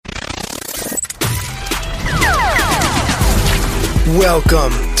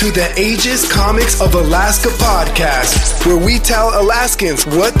Welcome to the Aegis Comics of Alaska podcast, where we tell Alaskans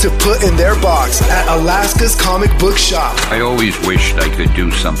what to put in their box at Alaska's comic book shop. I always wished I could do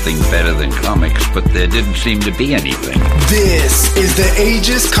something better than comics, but there didn't seem to be anything. This is the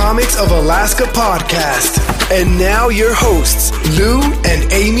Aegis Comics of Alaska podcast. And now your hosts, Lou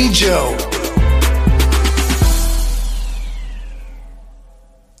and Amy Jo.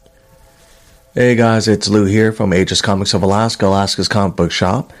 Hey guys, it's Lou here from Aegis Comics of Alaska, Alaska's comic book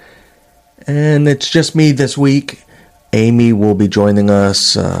shop. And it's just me this week. Amy will be joining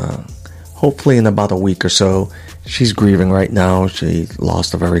us hopefully in about a week or so. She's grieving right now. She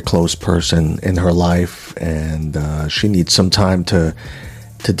lost a very close person in her life, and she needs some time to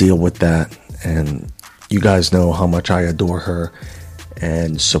deal with that. And you guys know how much I adore her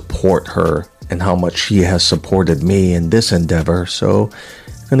and support her, and how much she has supported me in this endeavor. So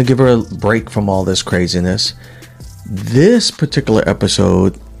I'm going to give her a break from all this craziness. This particular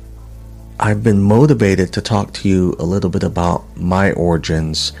episode, I've been motivated to talk to you a little bit about my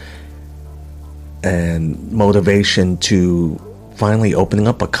origins and motivation to finally opening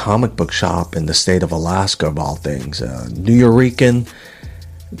up a comic book shop in the state of Alaska, of all things. New Yorican,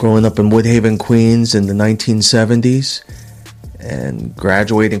 growing up in Woodhaven, Queens in the 1970s, and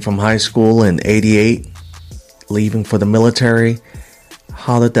graduating from high school in 88, leaving for the military.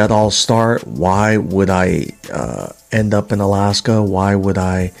 How did that all start? Why would I end up in Alaska? Why would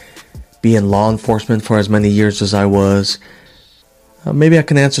I be in law enforcement for as many years as I was? Maybe I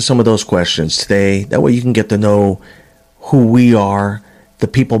can answer some of those questions today. That way you can get to know who we are, the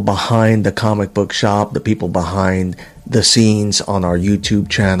people behind the comic book shop, the people behind the scenes on our YouTube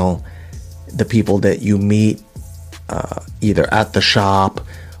channel, the people that you meet either at the shop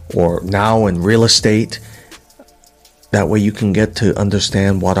or now in real estate. That way you can get to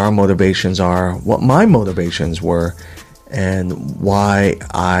understand what our motivations are, what my motivations were, and why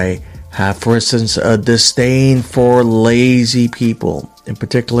I have, for instance, a disdain for lazy people. In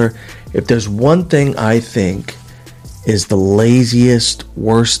particular, if there's one thing I think is the laziest,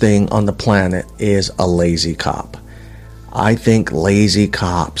 worst thing on the planet, is a lazy cop. I think lazy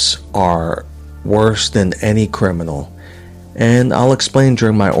cops are worse than any criminal. And I'll explain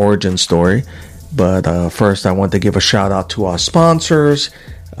during my origin story. But first, I want to give a shout out to our sponsors.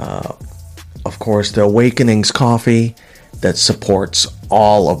 Of course, the Awakenings Coffee that supports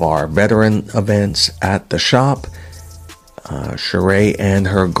all of our veteran events at the shop. Sheree and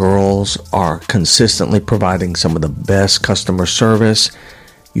her girls are consistently providing some of the best customer service.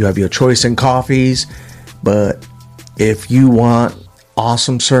 You have your choice in coffees, but if you want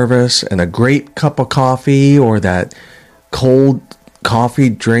awesome service and a great cup of coffee, or that cold coffee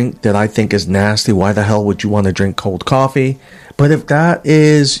drink that I think is nasty, why the hell would you want to drink cold coffee? But if that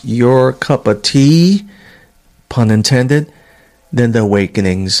is your cup of tea, pun intended, then the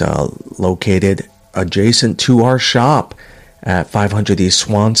Awakenings, located adjacent to our shop at 500 East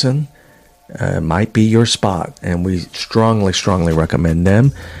Swanson, might be your spot, and we strongly recommend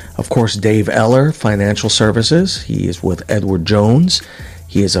them. Of course, Dave Eller, Financial Services. He is with Edward Jones.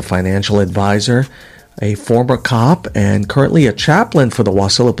 He is a financial advisor, a former cop, and currently a chaplain for the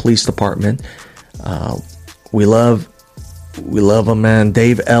Wasilla Police Department. We love him, man.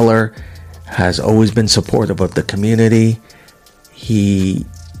 Dave Eller has always been supportive of the community. He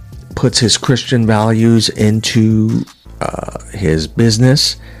puts his Christian values into his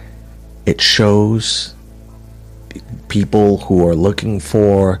business. It shows people who are looking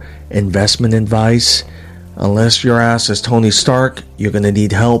for investment advice. Unless your ass is Tony Stark, you're going to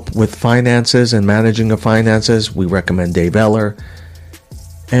need help with finances and managing your finances. We recommend Dave Eller.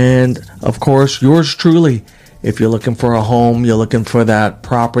 And, of course, yours truly. If you're looking for a home, you're looking for that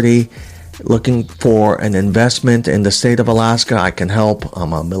property, looking for an investment in the state of Alaska, I can help.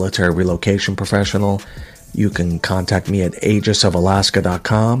 I'm a military relocation professional. You can contact me at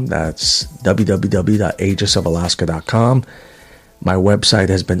aegisofalaska.com. That's www.aegisofalaska.com. My website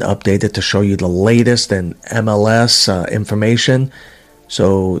has been updated to show you the latest in MLS information.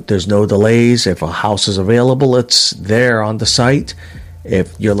 So there's no delays. If a house is available, it's there on the site.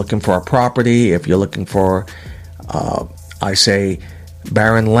 If you're looking for a property, if you're looking for,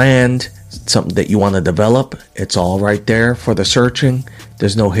 barren land, something that you want to develop, it's all right there for the searching.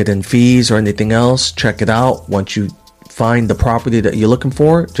 There's no hidden fees or anything else. Check it out. Once you find the property that you're looking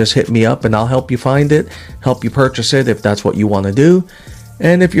for, just hit me up and I'll help you find it, help you purchase it if that's what you want to do.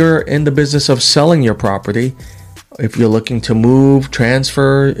 And if you're in the business of selling your property, if you're looking to move,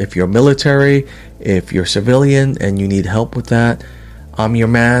 transfer, if you're military, if you're civilian and you need help with that, I'm your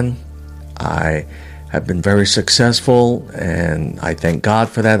man. I have been very successful and I thank God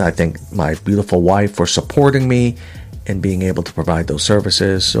for that. I thank my beautiful wife for supporting me in being able to provide those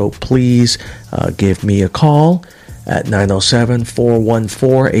services. So please give me a call at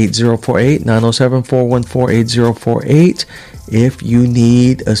 907-414-8048, 907-414-8048 if you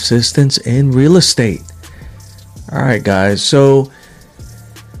need assistance in real estate. All right, guys. So,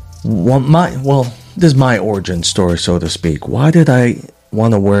 this is my origin story, so to speak. Why did I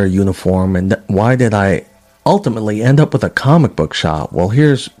want to wear a uniform, and why did I ultimately end up with a comic book shop? Well,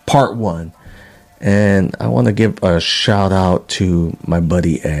 here's part one. And I want to give a shout out to my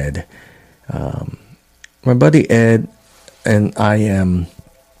buddy Ed. My buddy Ed, and I am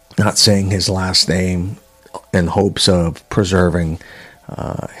not saying his last name in hopes of preserving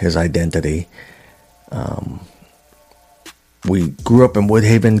his identity. We grew up in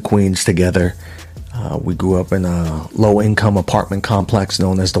Woodhaven, Queens together. We grew up in a low-income apartment complex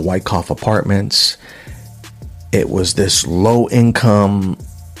known as the Wyckoff Apartments. It was this low-income,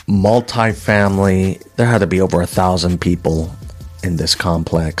 multi-family. There had to be over 1,000 people in this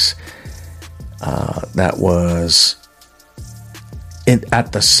complex. That was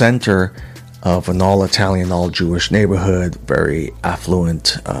at the center of an all-Italian, all-Jewish neighborhood, very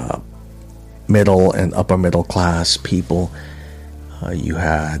affluent, middle and upper middle class people. You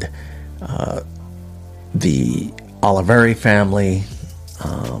had the Oliveri family,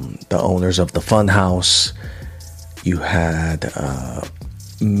 the owners of the Fun House. You had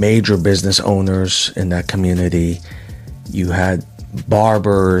major business owners in that community. You had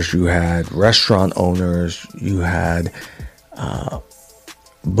barbers, you had restaurant owners, you had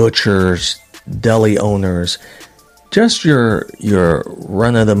butchers, deli owners, just your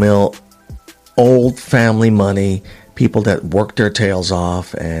run-of-the-mill old family money, people that worked their tails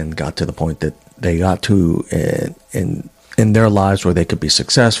off and got to the point that they got to in their lives where they could be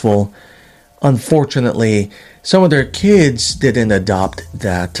successful. Unfortunately, some of their kids didn't adopt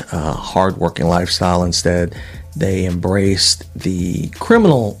that hard-working lifestyle. Instead, they embraced the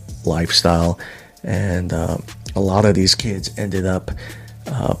criminal lifestyle, and a lot of these kids ended up,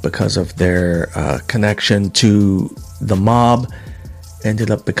 because of their connection to the mob,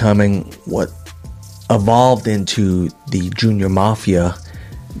 ended up becoming what evolved into the Junior Mafia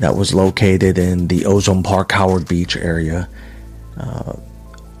that was located in the Ozone Park, Howard Beach area.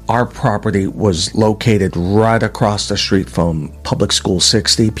 Our property was located right across the street from Public School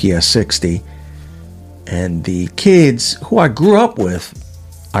 60, PS 60. And the kids who I grew up with,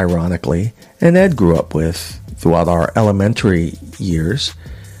 ironically, and Ed grew up with throughout our elementary years,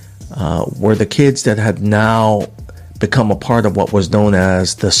 were the kids that had now become a part of what was known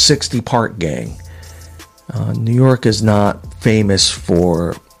as the 60 Park Gang. New York is not famous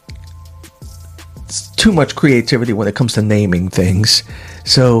for too much creativity when it comes to naming things.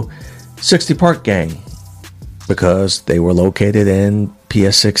 So, 60 Park Gang, because they were located in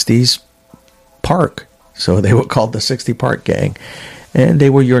PS 60's park. So they were called the 60 Park Gang. And they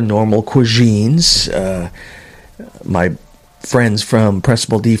were your normal cuisines. My friends from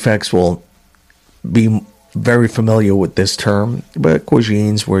Pressable Defects will be very familiar with this term. But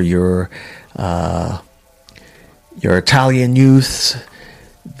cuisines were your Italian youths.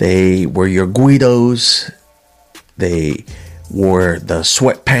 They were your Guidos. They wore the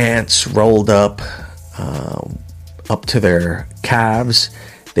sweatpants rolled up to their calves.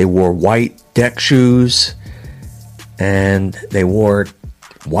 They wore white deck shoes, and they wore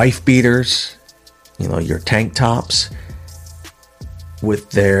wife beaters, your tank tops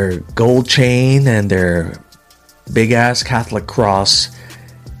with their gold chain and their big ass Catholic cross.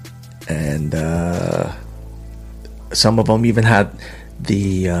 And some of them even had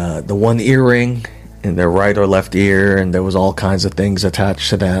the one earring in their right or left ear, and there was all kinds of things attached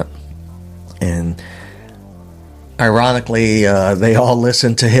to that. And ironically, they all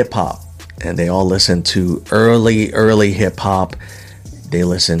listened to hip hop, and they all listened to early hip hop. They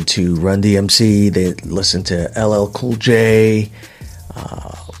listened to Run DMC. They listened to LL Cool J,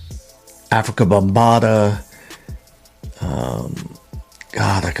 Africa Bambaataa.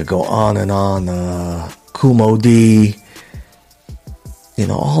 God, I could go on and on. Kumo D.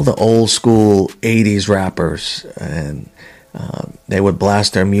 All the old school 80s rappers, and they would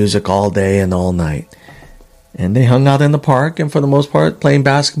blast their music all day and all night. And they hung out in the park, and for the most part, playing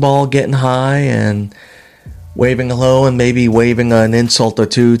basketball, getting high, and waving hello, and maybe waving an insult or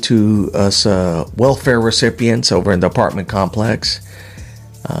two to us welfare recipients over in the apartment complex,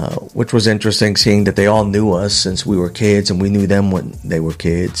 which was interesting, seeing that they all knew us since we were kids, and we knew them when they were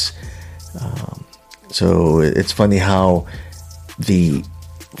kids. So it's funny how the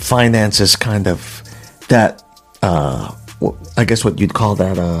finances kind of, that, I guess what you'd call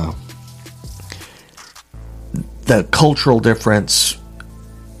that, the cultural difference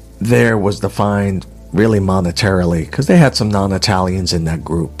there was defined really monetarily, because they had some non-Italians in that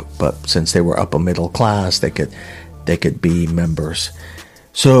group, but since they were upper middle class, they could be members.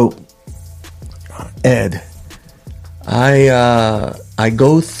 So Ed, I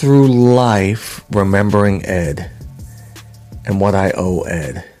go through life remembering Ed and what I owe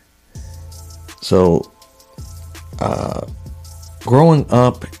Ed. So growing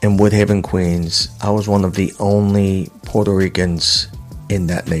up in Woodhaven, Queens, I was one of the only Puerto Ricans in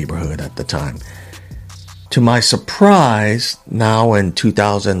that neighborhood at the time. To my surprise, now in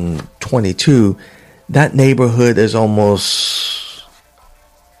 2022, that neighborhood is almost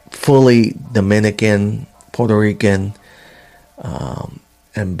fully Dominican, Puerto Rican,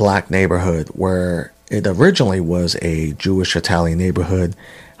 and black neighborhood, where it originally was a Jewish Italian neighborhood.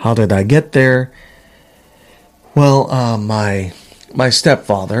 How did I get there? Well, my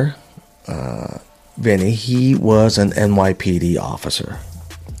stepfather, Vinny, he was an NYPD officer,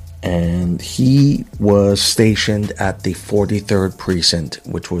 and he was stationed at the 43rd Precinct,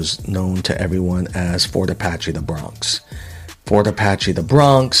 which was known to everyone as Fort Apache, the Bronx. Fort Apache, the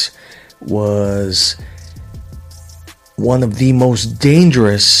Bronx was one of the most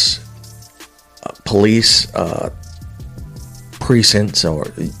dangerous police precincts or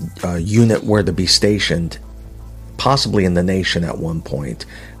unit where to be stationed, possibly in the nation at one point.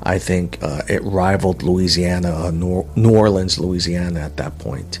 I think it rivaled Louisiana, New Orleans, Louisiana at that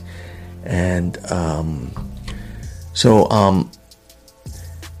point. And so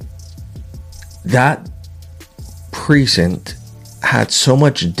that precinct had so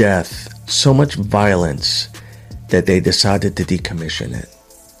much death, so much violence, that they decided to decommission it.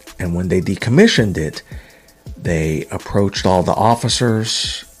 And when they decommissioned it, they approached all the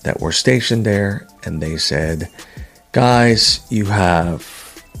officers that were stationed there, and they said, guys, you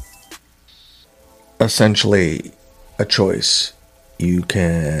have essentially a choice. You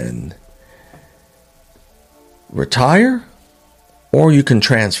can retire or you can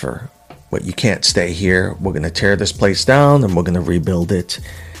transfer, but you can't stay here. We're going to tear this place down and we're going to rebuild it.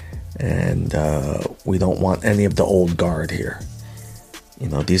 And we don't want any of the old guard here. You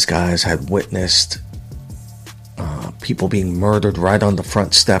know, these guys had witnessed people being murdered right on the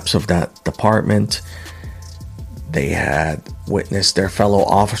front steps of that department. They had witnessed their fellow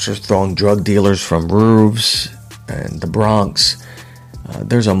officers throwing drug dealers from roofs in the Bronx.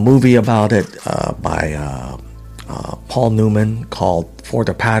 There's a movie about it by Paul Newman called Fort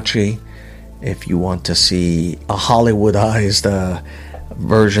Apache. If you want to see a Hollywoodized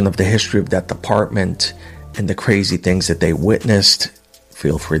version of the history of that department and the crazy things that they witnessed,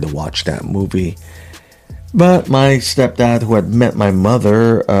 feel free to watch that movie. But my stepdad, who had met my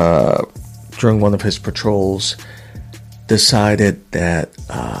mother during one of his patrols, decided that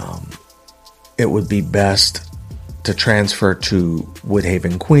it would be best to transfer to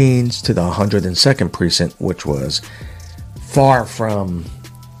Woodhaven, Queens, to the 102nd Precinct, which was far from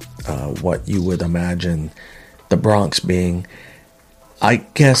what you would imagine the Bronx being. I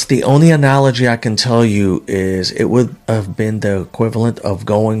guess the only analogy I can tell you is it would have been the equivalent of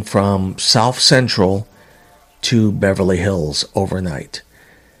going from South Central to Beverly Hills overnight.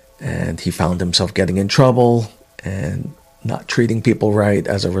 And he found himself getting in trouble and not treating people right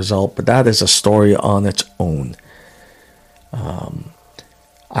as a result. But that is a story on its own.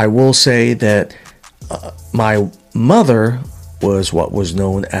 I will say that my mother was what was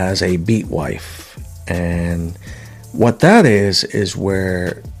known as a beat wife. And what that is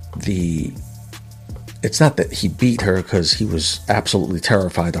where it's not that he beat her, because he was absolutely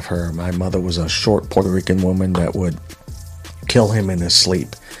terrified of her. My mother was a short Puerto Rican woman that would kill him in his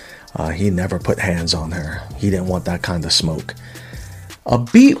sleep. He never put hands on her. He didn't want that kind of smoke. A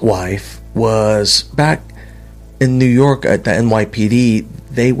beat wife was back in New York at the NYPD.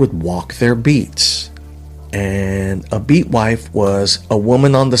 They would walk their beats. And a beat wife was a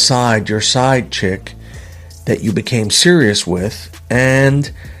woman on the side, your side chick, that you became serious with,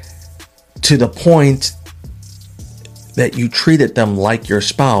 and to the point that you treated them like your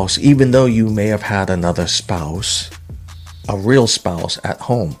spouse, even though you may have had another spouse, a real spouse at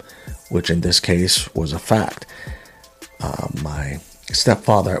home, which in this case was a fact. My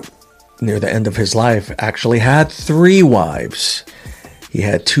stepfather, near the end of his life, actually had 3 wives. He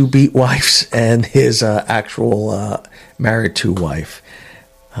had 2 beat wives and his actual married to wife.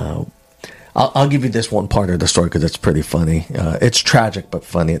 I'll give you this one part of the story because it's pretty funny. It's tragic but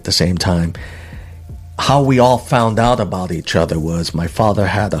funny at the same time. How we all found out about each other was my father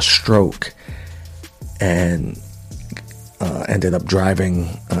had a stroke and ended up having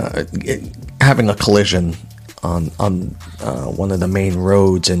a collision on one of the main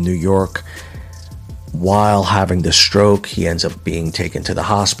roads in New York. While having the stroke, he ends up being taken to the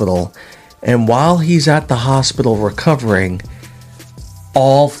hospital. And while he's at the hospital recovering,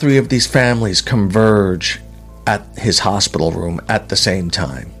 all three of these families converge at his hospital room at the same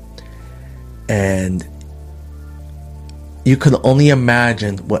time. And you can only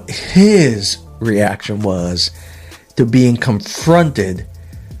imagine what his reaction was to being confronted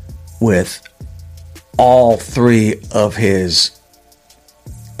with all three of his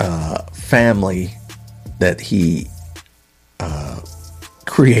family that he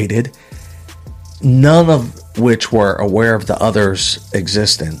created, none of which were aware of the other's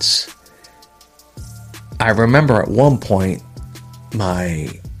existence. I remember at one point, my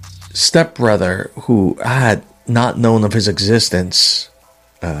stepbrother, who I had not known of his existence,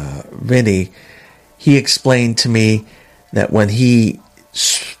 Vinny, he explained to me that when he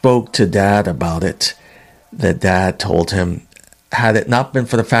spoke to Dad about it, that Dad told him, had it not been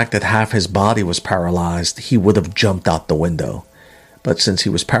for the fact that half his body was paralyzed, he would have jumped out the window. But since he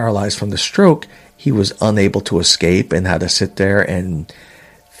was paralyzed from the stroke, he was unable to escape and had to sit there and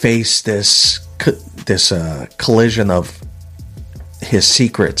face this collision of his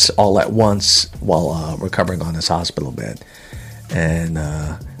secrets all at once while recovering on his hospital bed. And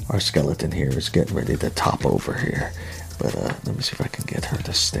our skeleton here is getting ready to top over here. But let me see if I can get her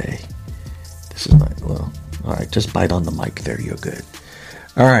to stay. This is my, well, all right, just bite on the mic there, you're good.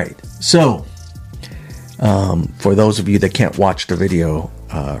 All right, so for those of you that can't watch the video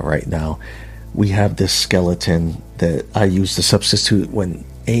right now, we have this skeleton that I use to substitute when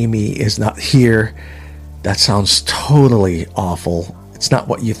Amy is not here. That sounds totally awful. It's not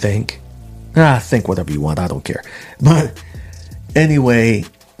what you think. Think whatever you want, I don't care. But anyway,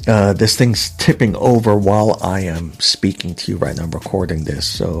 this thing's tipping over while I am speaking to you right now. I'm recording this,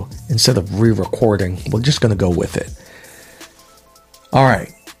 so instead of re-recording, we're just going to go with it. All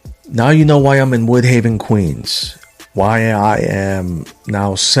right, now you know why I'm in Woodhaven, Queens. Why I am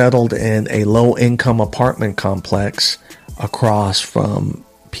now settled in a low-income apartment complex across from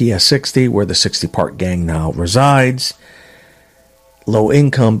PS 60, where the 60 Park gang now resides. Low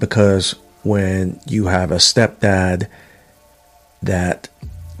income because when you have a stepdad that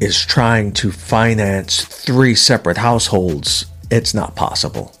is trying to finance 3 separate households, it's not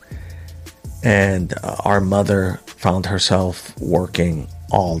possible. And our mother found herself working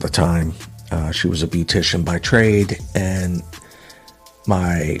all the time. She was a beautician by trade, and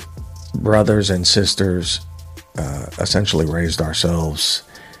my brothers and sisters essentially raised ourselves.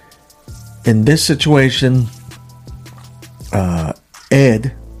 In this situation,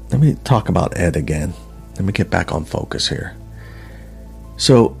 Ed, let me talk about Ed again. Let me get back on focus here.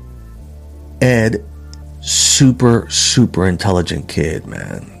 So, Ed, super intelligent kid,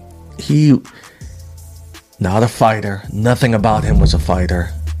 man. He, not a fighter. Nothing about him was a fighter.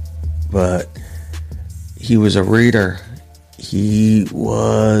 But he was a reader. He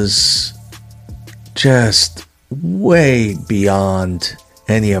was just way beyond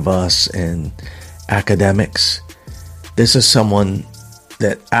any of us in academics. This is someone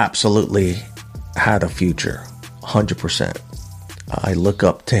that absolutely had a future, 100%. I look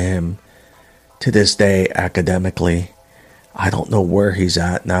up to him to this day academically. I don't know where he's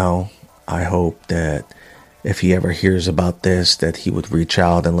at now. I hope that if he ever hears about this, that he would reach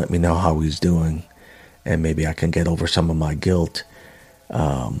out and let me know how he's doing, and maybe I can get over some of my guilt.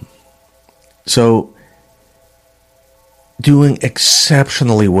 So, doing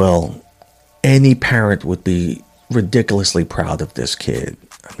exceptionally well. Any parent would be ridiculously proud of this kid.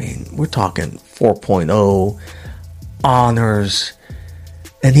 I mean, we're talking 4.0, honors,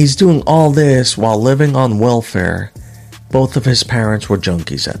 and he's doing all this while living on welfare. Both of his parents were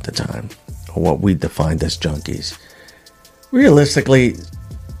junkies at the time, or what we defined as junkies. Realistically,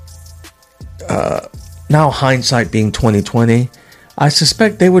 now hindsight being 2020, I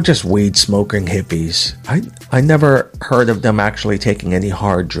suspect they were just weed smoking hippies. I never heard of them actually taking any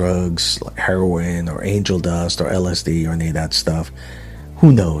hard drugs like heroin or angel dust or LSD or any of that stuff.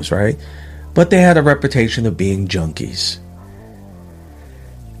 Who knows, right? But they had a reputation of being junkies.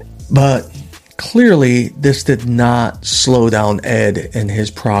 But clearly, this did not slow down Ed in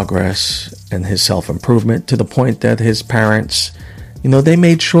his progress and his self-improvement to the point that his parents, they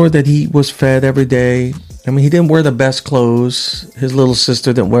made sure that he was fed every day. I mean, he didn't wear the best clothes. His little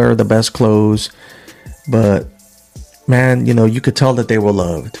sister didn't wear the best clothes. But, man, you could tell that they were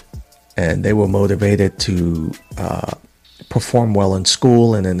loved. And they were motivated to perform well in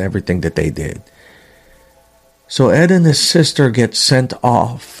school and in everything that they did. So Ed and his sister get sent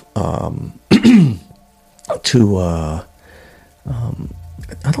off to, I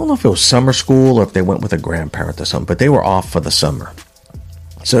don't know if it was summer school or if they went with a grandparent or something, but they were off for the summer.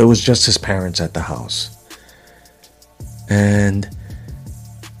 So it was just his parents at the house. And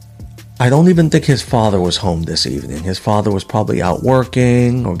I don't even think his father was home this evening. His father was probably out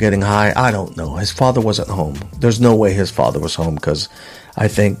working or getting high. I don't know. His father wasn't home. There's no way his father was home, because I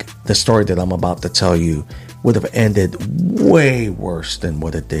think the story that I'm about to tell you would have ended way worse than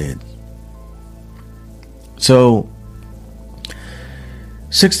what it did. So,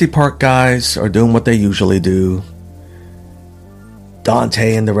 60 Park guys are doing what they usually do.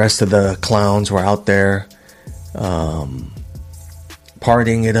 Dante and the rest of the clowns were out there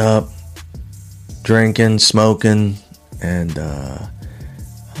partying it up, drinking, smoking, and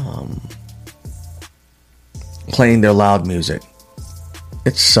playing their loud music.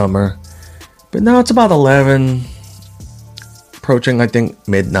 It's summer, but now it's about 11, approaching, I think,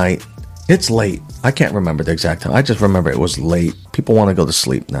 midnight. It's late. I can't remember the exact time. I just remember it was late. People want to go to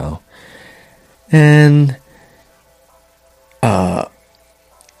sleep now. And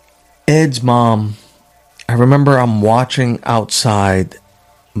Ed's mom, I remember I'm watching outside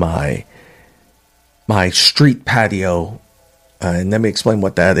my street patio, and let me explain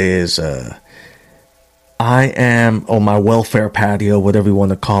what that is. I am on my welfare patio, whatever you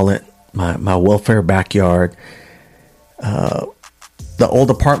want to call it, my welfare backyard. The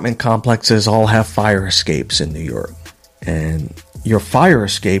old apartment complexes all have fire escapes in New York, and your fire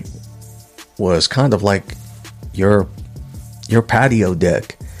escape was kind of like your patio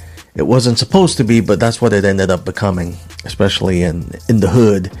deck. It wasn't supposed to be, but that's what it ended up becoming, especially in the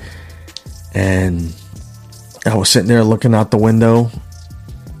hood. And I was sitting there looking out the window.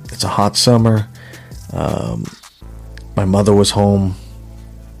 It's a hot summer. My mother was home.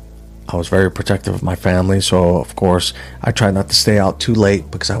 I was very protective of my family, so of course I tried not to stay out too late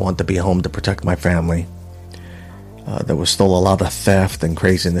because I wanted to be home to protect my family. There was still a lot of theft and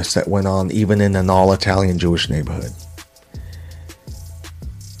craziness that went on, even in an all-Italian Jewish neighborhood.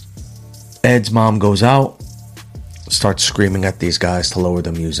 Ed's mom goes out, starts screaming at these guys to lower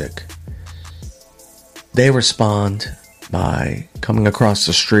the music. They respond by coming across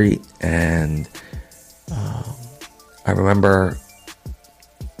the street, and I remember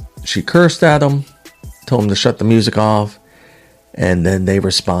she cursed at them, told them to shut the music off, and then they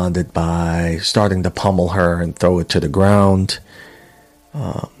responded by starting to pummel her and throw it to the ground.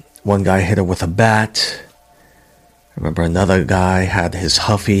 One guy hit her with a bat. I remember another guy had his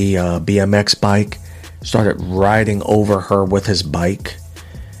Huffy BMX bike, started riding over her with his bike.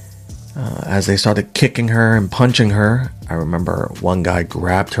 As they started kicking her and punching her, I remember one guy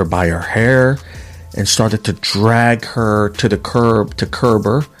grabbed her by her hair and started to drag her to the curb to curb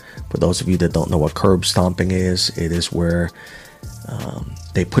her. For those of you that don't know what curb stomping is, it is where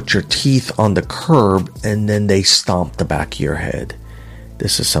they put your teeth on the curb and then they stomp the back of your head.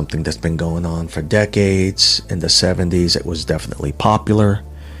 This is something that's been going on for decades. In the 70s, it was definitely popular.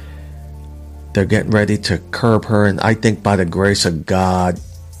 They're getting ready to curb her, and I think by the grace of God,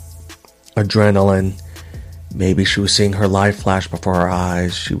 adrenaline, maybe she was seeing her life flash before her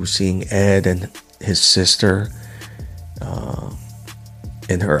eyes. She was seeing Ed and his sister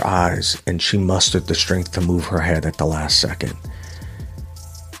in her eyes, and she mustered the strength to move her head at the last second.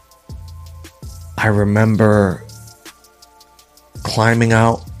 I remember climbing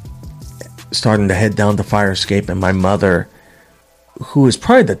out, starting to head down the fire escape, and my mother, who is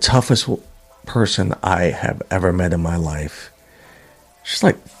probably the toughest person I have ever met in my life. She's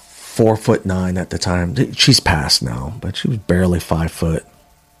like 4'9" at the time. She's passed now, but she was barely 5 foot.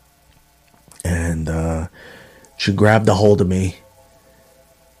 And she grabbed a hold of me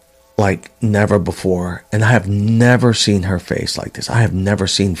like never before. And I have never seen her face like this. I have never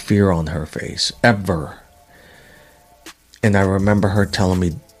seen fear on her face, ever. And I remember her telling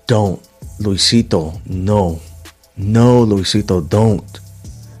me, "Don't, Luisito, no, Luisito, don't.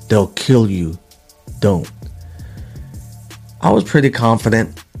 They'll kill you. Don't." I was pretty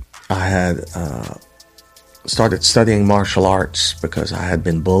confident. I had started studying martial arts because I had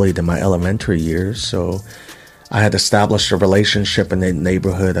been bullied in my elementary years. So I had established a relationship in the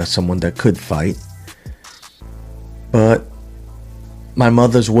neighborhood as someone that could fight. But my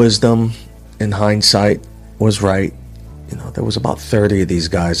mother's wisdom, in hindsight, was right. You know, there was about 30 of these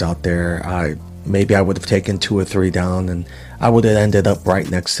guys out there. Maybe I would have taken 2 or 3 down, and I would have ended up right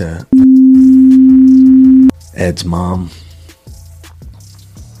next to Ed's mom.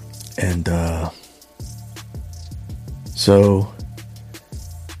 And so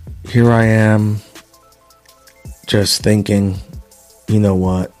here I am, just thinking, you know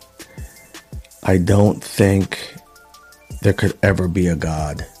what? I don't think there could ever be a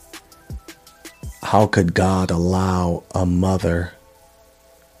God. How could God allow a mother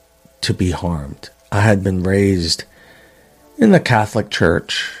to be harmed? I had been raised in the Catholic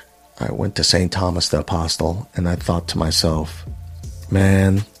Church. I went to St. Thomas the Apostle, and I thought to myself,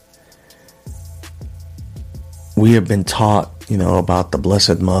 man, we have been taught, about the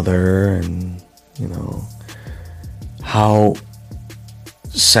Blessed Mother and, how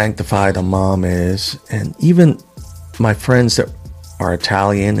sanctified a mom is. And even my friends that are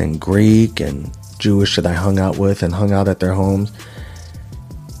Italian and Greek and Jewish that I hung out with and hung out at their homes,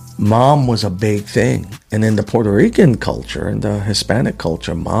 mom was a big thing. And in the Puerto Rican culture and the Hispanic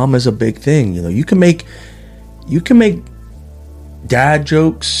culture, mom is a big thing. You can make dad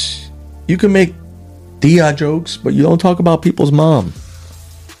jokes, you can make tia jokes, but you don't talk about people's mom.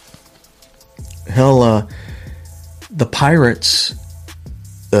 Hell, the pirates,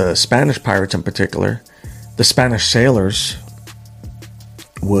 the Spanish pirates in particular, the Spanish sailors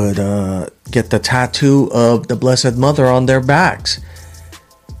would get the tattoo of the Blessed Mother on their backs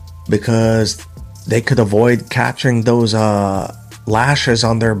because they could avoid catching those lashes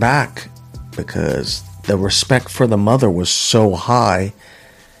on their back, because the respect for the mother was so high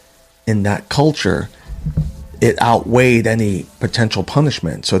in that culture, it outweighed any potential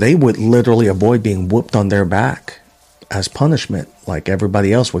punishment. So they would literally avoid being whooped on their back as punishment. Like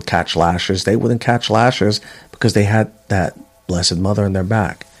everybody else would catch lashes, they wouldn't catch lashes because they had that Blessed Mother on their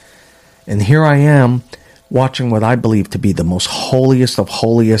back. And here I am watching what I believe to be the most holiest of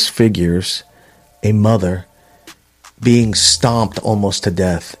holiest figures, a mother, being stomped almost to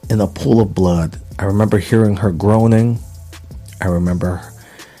death in a pool of blood. I remember hearing her groaning. I remember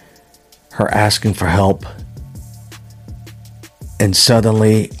her asking for help. And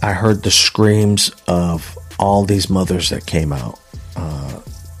suddenly I heard the screams of all these mothers that came out.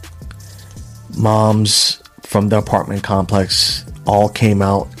 Moms from the apartment complex all came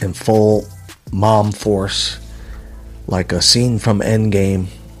out in full mom force, like a scene from Endgame.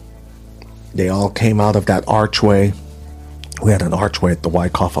 They all came out of that archway. We had an archway at the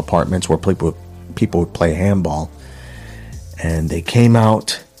Wyckoff Apartments where people would play handball. And they came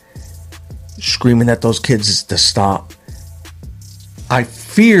out screaming at those kids to stop. I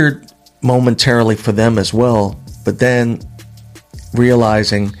feared momentarily for them as well, but then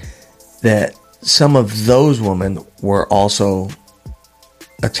realizing that some of those women were also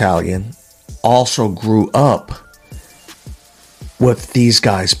Italian, also grew up with these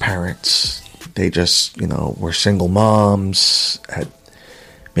guys' parents. They just, were single moms,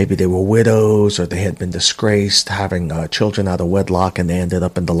 maybe they were widows, or they had been disgraced having children out of wedlock, and they ended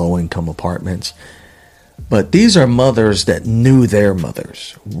up in the low-income apartments. But these are mothers that knew their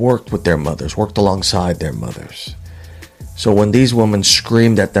mothers, worked with their mothers, worked alongside their mothers. So when these women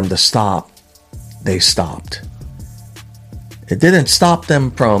screamed at them to stop, they stopped. It didn't stop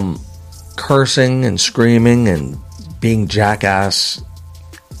them from cursing and screaming and being jackass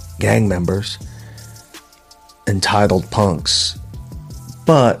gang members, entitled punks,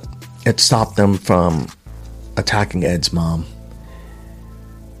 but it stopped them from attacking Ed's mom.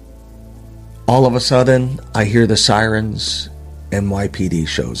 All of a sudden, I hear the sirens, NYPD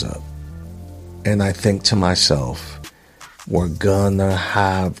shows up. And I think to myself, we're gonna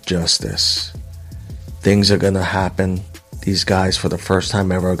have justice. Things are gonna happen. These guys, for the first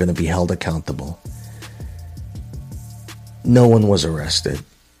time ever, are gonna be held accountable. No one was arrested.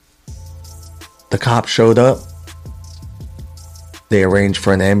 The cops showed up. They arranged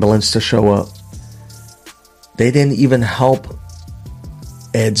for an ambulance to show up. They didn't even help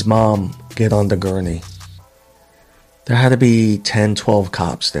Ed's mom get on the gurney. There had to be 10, 12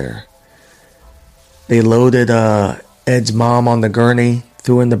 cops there. They loaded Ed's mom on the gurney,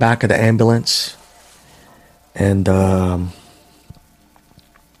 threw her in the back of the ambulance, and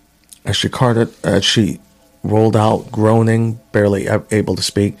as she rolled out, groaning, barely able to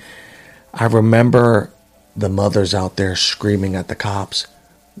speak, I remember the mothers out there screaming at the cops,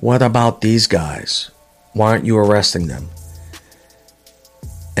 "What about these guys? Why aren't you arresting them?"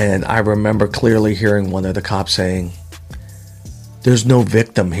 And I remember clearly hearing one of the cops saying, "There's no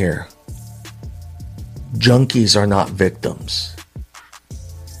victim here. Junkies are not victims.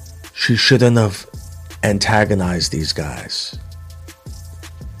 She shouldn't have antagonized these guys."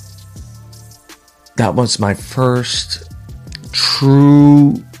 That was my first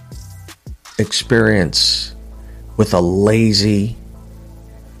true experience with a lazy,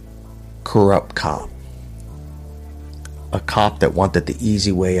 corrupt cop. A cop that wanted the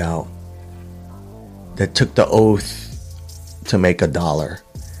easy way out, that took the oath to make $1,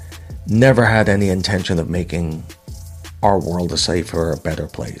 never had any intention of making our world a safer, a better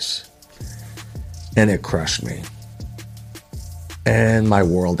place. And it crushed me. And my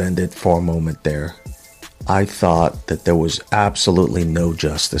world ended for a moment there. I thought that there was absolutely no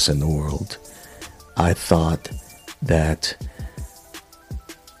justice in the world. I thought that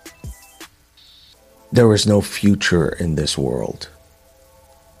there was no future in this world.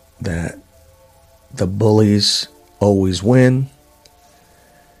 That the bullies always win,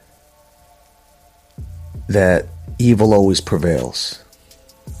 that evil always prevails.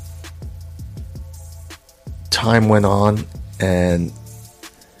 Time went on, and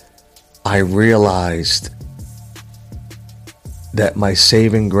I realized that my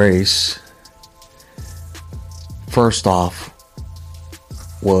saving grace, first off,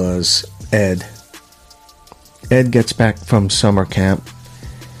 was Ed. Ed gets back from summer camp,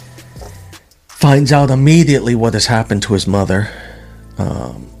 finds out immediately what has happened to his mother.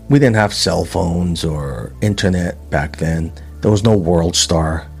 We didn't have cell phones or internet back then. There was no World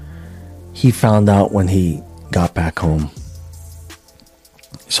Star. He found out when he got back home.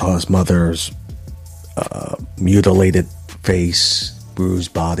 He saw his mother's mutilated face,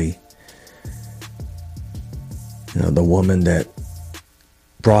 bruised body. You know, the woman that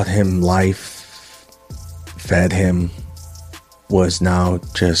brought him life, fed him, was now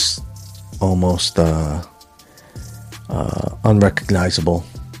just almost unrecognizable.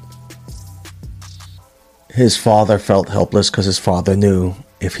 His father felt helpless because his father knew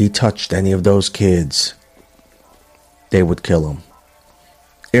if he touched any of those kids, they would kill him.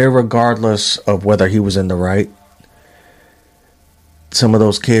 Irregardless of whether he was in the right, some of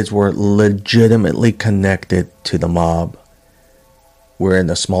those kids were legitimately connected to the mob. We're in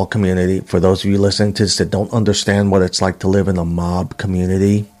a small community. For those of you listening to this that don't understand what it's like to live in a mob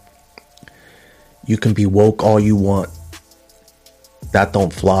community, you can be woke all you want. That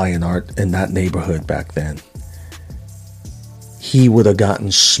don't fly in that neighborhood back then. He would have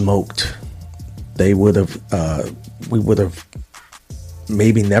gotten smoked. We would have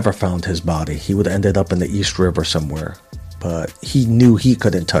maybe never found his body. He would have ended up in the East River somewhere. But he knew he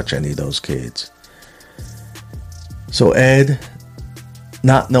couldn't touch any of those kids. So Ed,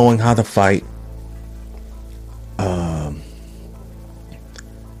 not knowing how to fight, but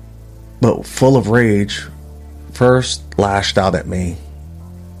full of rage, first lashed out at me.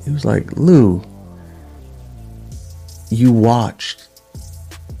 He was like, "Lou, you watched.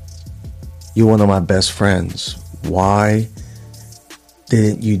 You're one of my best friends. Why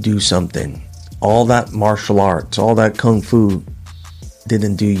didn't you do something? All that martial arts, all that kung fu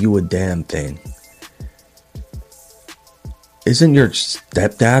didn't do you a damn thing. Isn't your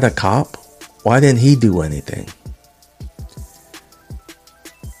stepdad a cop? Why didn't he do anything?"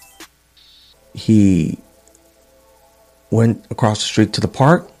 He went across the street to the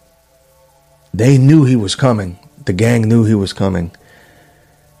park. They knew he was coming. The gang knew he was coming.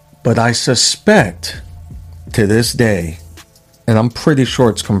 But I suspect to this day, and I'm pretty sure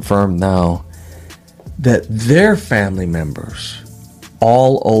it's confirmed now, that their family members,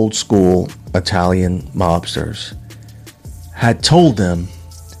 all old school Italian mobsters, had told them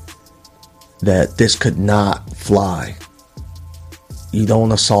that this could not fly. You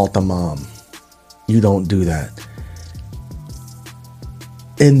don't assault a mom. You don't do that.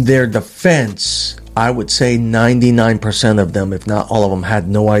 In their defense, I would say 99% of them, if not all of them, had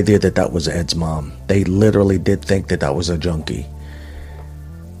no idea that that was Ed's mom. They literally did think that that was a junkie.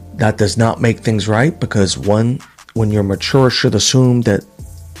 That does not make things right, because one, when you're mature, should assume that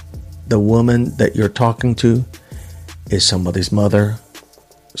the woman that you're talking to is somebody's mother,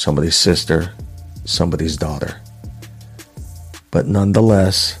 somebody's sister, somebody's daughter. But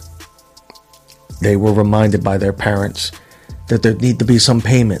nonetheless, they were reminded by their parents that there need to be some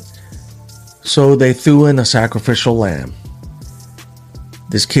payment. So they threw in a sacrificial lamb.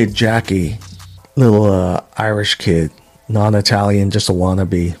 This kid, Jackie, little Irish kid, non-Italian, just a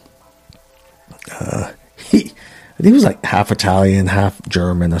wannabe. He was like half Italian, half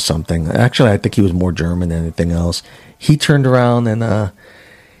German or something. Actually, I think he was more German than anything else. He turned around and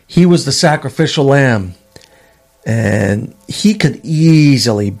he was the sacrificial lamb. And he could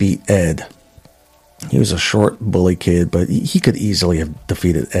easily beat Ed. He was a short bully kid, but he could easily have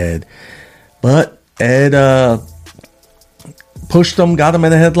defeated Ed. But Ed pushed him, got him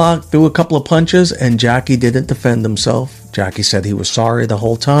in a headlock, threw a couple of punches, and Jackie didn't defend himself. Jackie said he was sorry the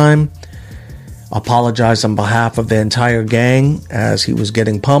whole time, apologized on behalf of the entire gang as he was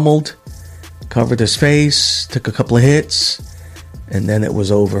getting pummeled, covered his face, took a couple of hits, and then it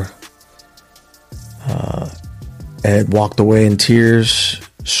was over. Ed walked away in tears,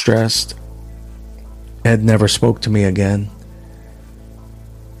 stressed. Ed never spoke to me again.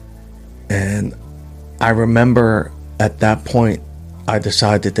 And I remember at that point, I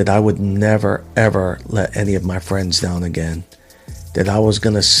decided that I would never, ever let any of my friends down again. That I was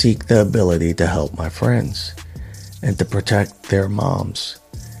going to seek the ability to help my friends and to protect their moms.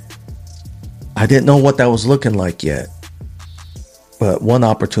 I didn't know what that was looking like yet. But one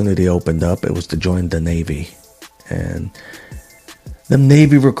opportunity opened up. It was to join the Navy. And Them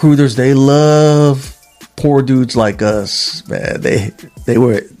Navy recruiters, they love poor dudes like us, man. They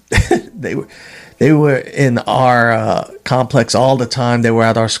were they were in our complex all the time. They were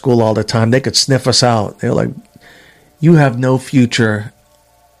at our school all the time. They could sniff us out. They were like, you have no future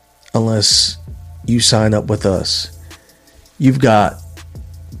unless you sign up with us. You've got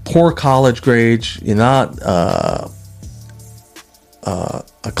poor college grades. You're not a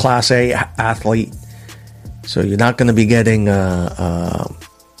Class A athlete. So you're not going to be getting a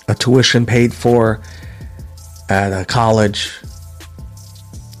tuition paid for at a college.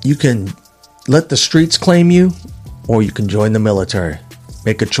 You can let the streets claim you, or you can join the military.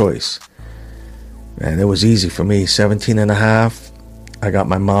 Make a choice. And it was easy for me. 17 and a half, I got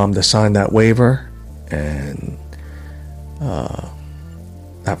my mom to sign that waiver. And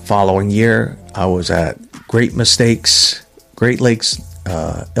that following year, I was at Great Lakes,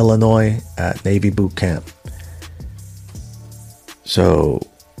 Illinois, at Navy boot camp. So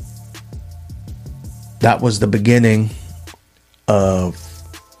that was the beginning of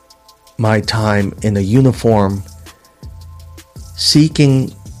my time in a uniform,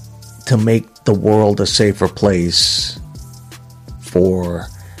 seeking to make the world a safer place for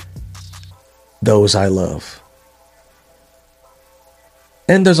those I love.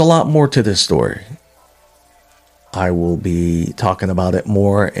 And there's a lot more to this story. I will be talking about it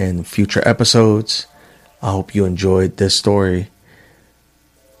more in future episodes. I hope you enjoyed this story.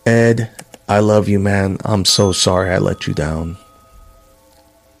 Ed, I love you, man. I'm so sorry I let you down.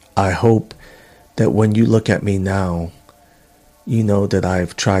 I hope that when you look at me now, you know that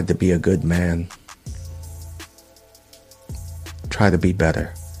I've tried to be a good man. Try to be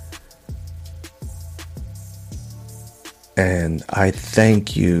better. And I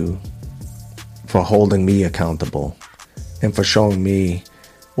thank you for holding me accountable and for showing me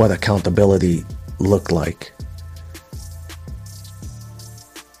what accountability looked like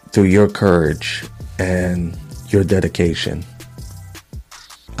through your courage and your dedication.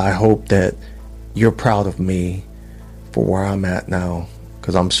 I hope that you're proud of me for where I'm at now,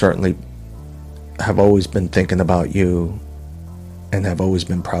 because I'm certainly have always been thinking about you and have always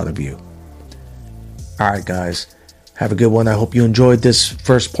been proud of you. All right, guys, have a good one. I hope you enjoyed this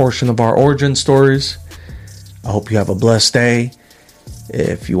first portion of our origin stories. I hope you have a blessed day.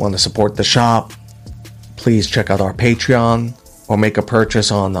 If you want to support the shop, please check out our Patreon or make a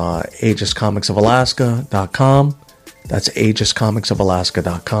purchase on AegisComicsOfAlaska.com. That's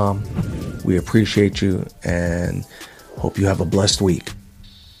AegisComicsOfAlaska.com. We appreciate you and hope you have a blessed week.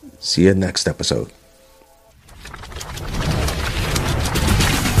 See you next episode.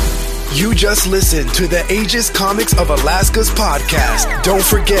 You just listened to the Aegis Comics of Alaska's podcast. Don't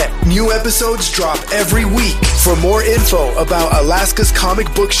forget, new episodes drop every week. For more info about Alaska's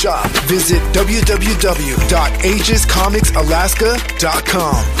comic book shop, visit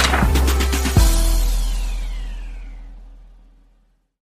www.AegisComicsAlaska.com.